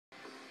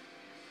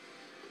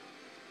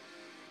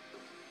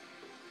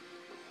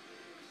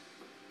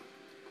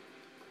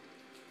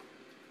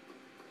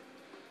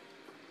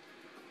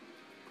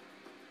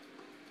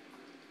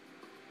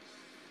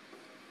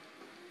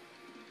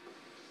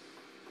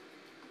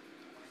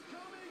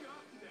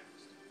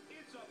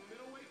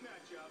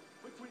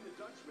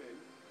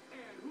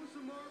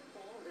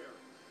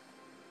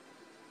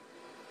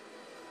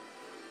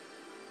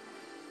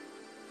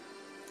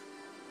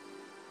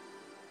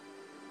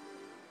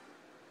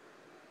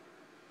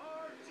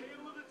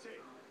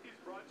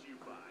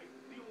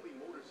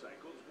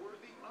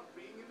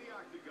being in the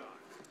octagon,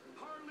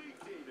 Harley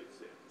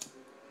Davidson.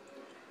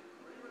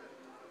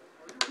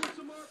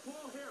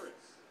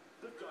 Palahares,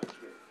 the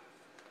Dutchman.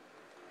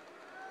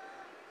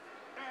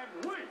 And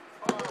we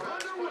are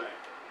underway.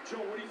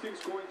 Joe, what do you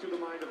think's going through the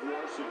mind of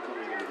Larrson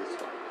coming into this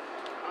fight?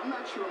 I'm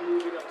not sure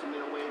moving up to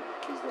middleweight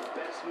is the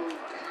best move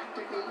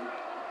tactically,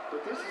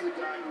 but this is a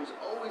guy who's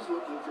always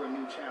looking for a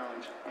new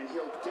challenge, and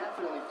he'll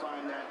definitely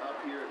find that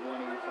up here at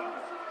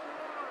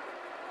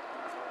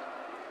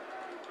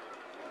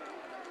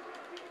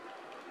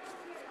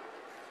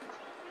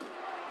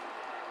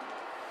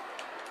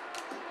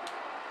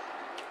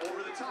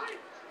Over the top.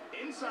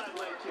 Inside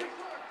leg kick.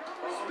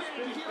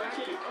 Spinning heel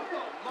kick.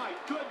 Oh, my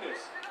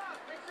goodness.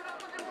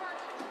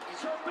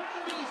 He's hurt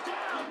bad, but he's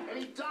down. And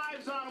he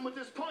dives on him with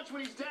this punch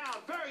when he's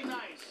down. Very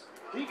nice.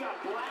 He got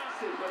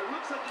blasted, but it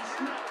looks like he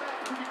snapped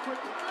back pretty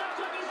quickly.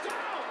 Looks like he's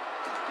down.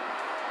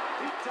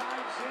 He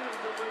dives in and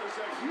delivers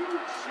a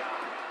huge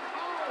shot.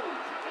 Oh,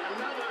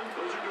 and another.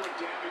 Those are doing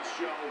damage,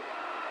 Joe.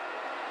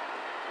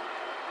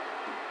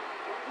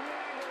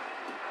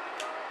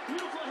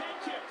 Beautiful head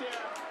kick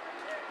there.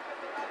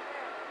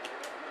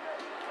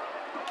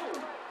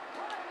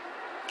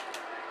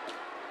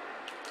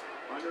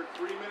 Under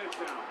 3 minutes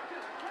now.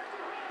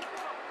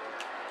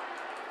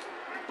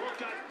 Both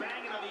guys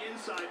banging on the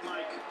inside,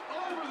 Mike.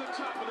 Over the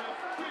top of that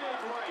big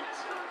right.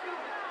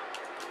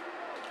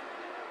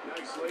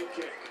 Nice leg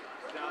kick.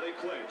 Now they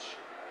clinch.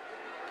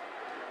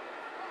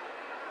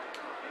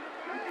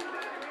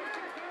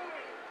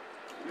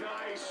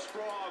 Nice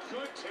sprawl.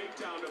 Good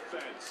takedown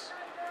defense.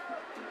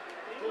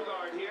 Full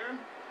guard here.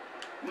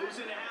 Moves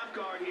into half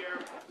guard here.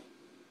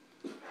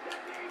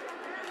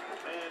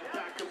 And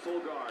back to full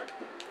guard.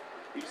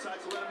 He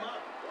decides to let him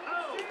up.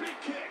 Oh,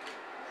 big kick.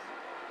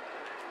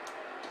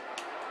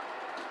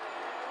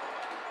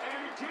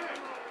 And again.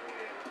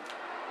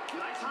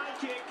 Nice high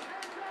kick.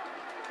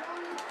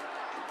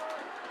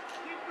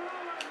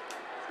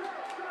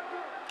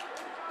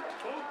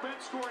 Both men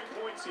scoring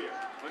points here.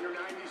 Under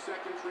 90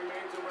 seconds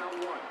remains in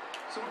round one.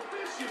 Some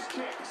vicious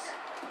kicks.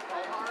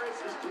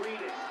 Palahares is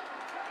bleeding.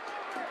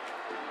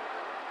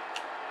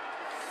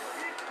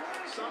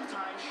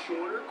 Sometimes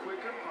shorter,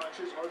 quicker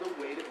punches are the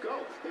way to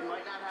go. They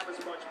might not have as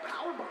much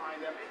power behind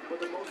them, but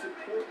the most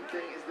important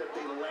thing is that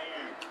they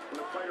land.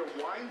 When a fighter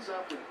winds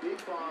up with big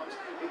bombs,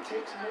 it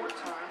takes more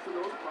time for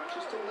those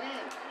punches to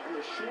land. And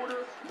the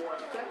shorter, more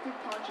effective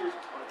punches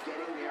are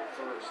getting there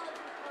first.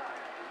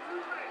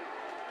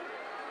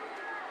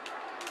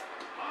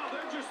 Oh,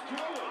 they're just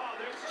throwing. Oh,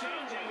 they're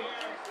exchanging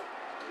here.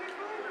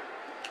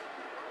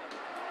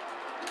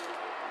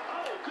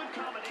 Oh, good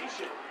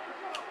combination.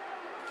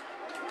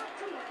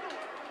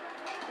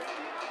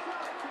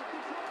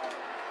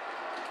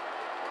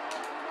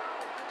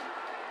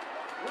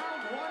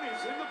 Round one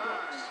is in the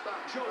books.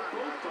 Joe,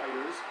 both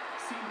fighters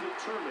seem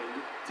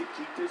determined to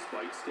keep this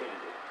fight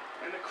standing.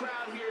 And the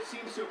crowd here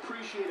seems to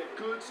appreciate a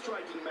good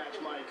striking match,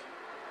 Mike.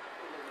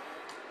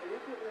 And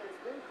if it lands,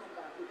 then come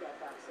back with that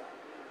backside.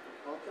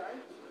 Okay?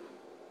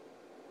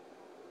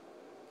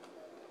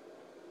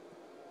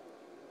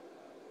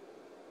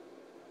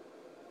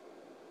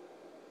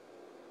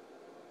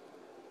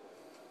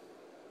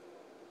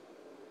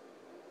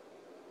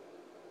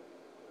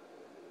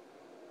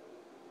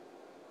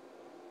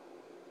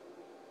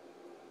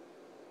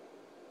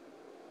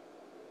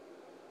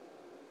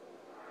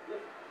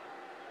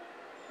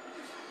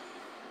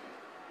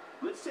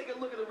 Let's take a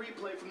look at the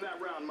replay from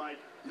that round, Mike.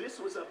 This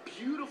was a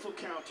beautiful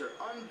counter.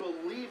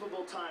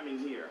 Unbelievable timing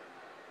here.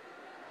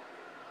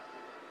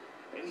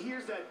 And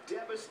here's that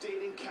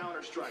devastating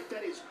counter strike.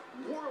 That is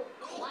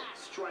world-class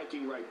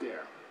striking right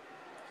there.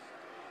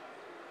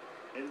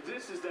 And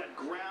this is that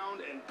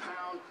ground and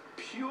pound,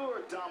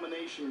 pure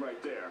domination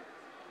right there.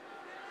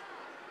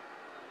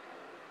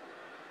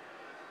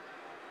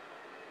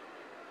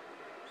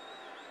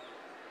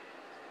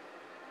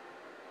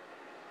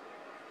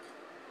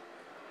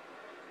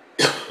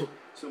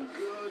 Some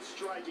good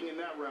striking in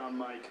that round,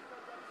 Mike.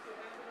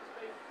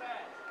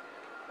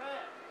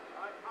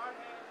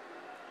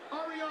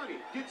 Ariani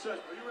gets us.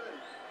 Are you ready?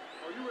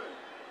 Are you ready?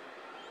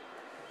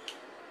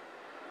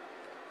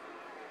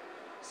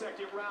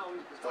 Second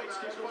round. Fight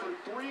scheduled for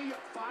 3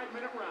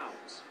 5-minute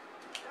rounds.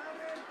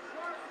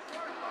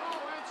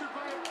 Oh, answered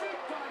by a big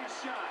body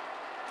shot.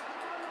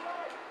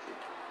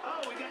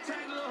 Oh, we got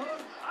tagged to the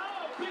hook.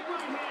 Oh, big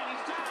right hand.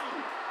 He's down.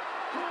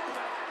 Oh,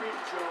 that's big,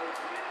 Joe.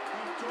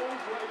 He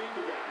dove right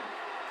into that.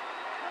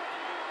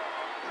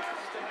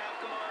 Passes to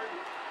half guard.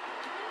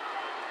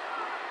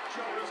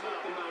 Joe doesn't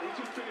let them out. He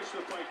can finish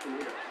the fight from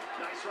here.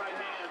 Nice right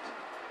hand.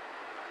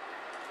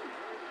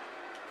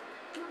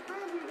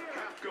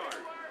 Half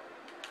guard.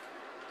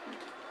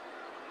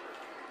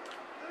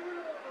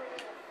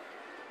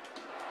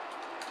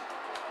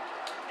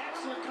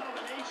 Excellent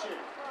combination.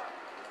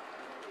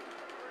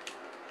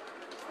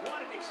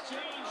 What an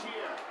exchange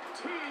here.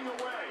 Teeing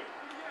away.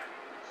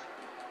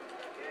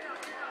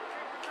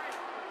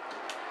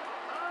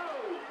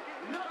 Oh,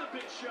 another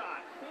big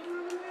shot.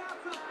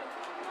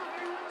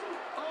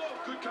 Oh,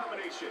 good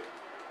combination.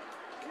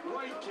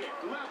 Right kick,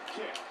 left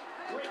kick.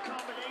 Great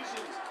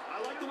combinations.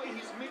 I like the way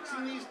he's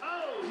mixing these.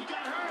 Oh, he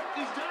got hurt.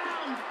 He's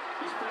down.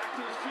 He's back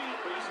to his feet,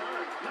 but he's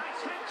hurt.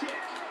 Nice head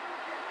kick.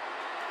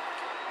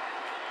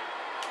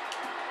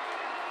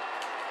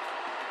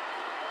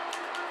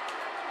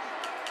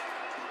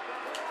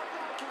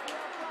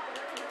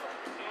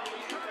 And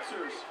he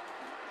answers.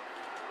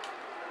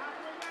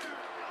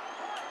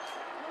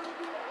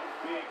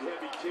 Big,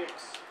 heavy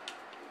kicks.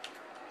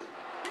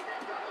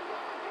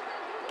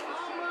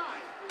 Oh, my.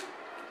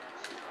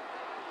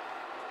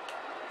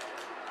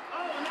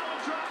 Oh, now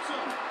it drops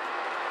him.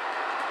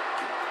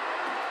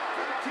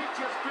 He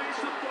just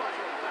finished the fight.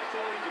 That's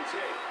all he can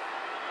take.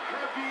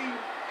 Heavy,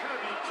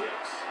 heavy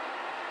kicks.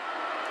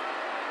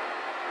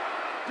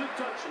 The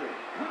Dutchman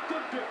with the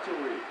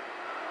victory.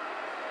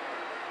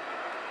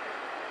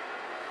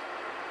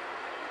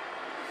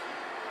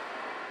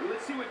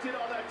 Let's see what did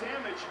all that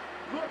damage.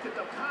 Look at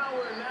the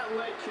power in that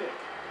leg kick.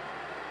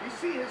 You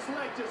see his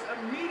leg just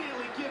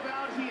immediately give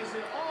out. He is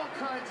in all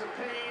kinds of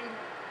pain.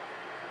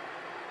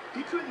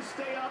 He couldn't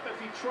stay up if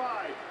he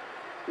tried.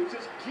 It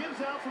just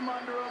gives out from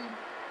under him,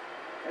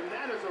 and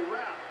that is a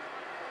wrap.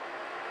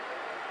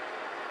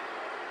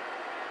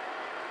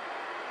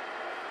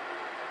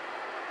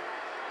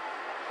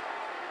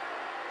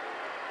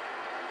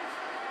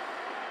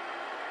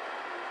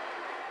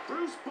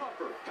 Bruce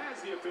Buffer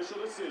has the official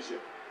decision.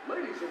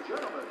 Ladies and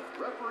gentlemen,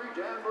 referee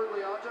Dan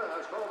Bergliata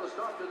has called a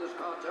stop to this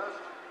contest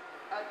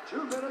at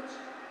 2 minutes,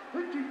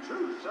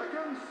 52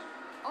 seconds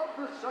of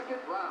the second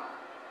round.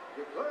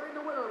 Declaring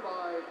the winner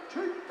by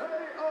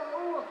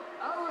TKO,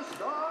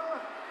 Alistair,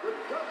 the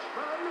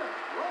Dutchman,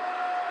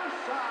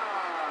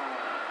 Larrson.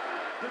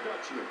 The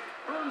Dutchman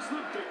earns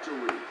the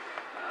victory.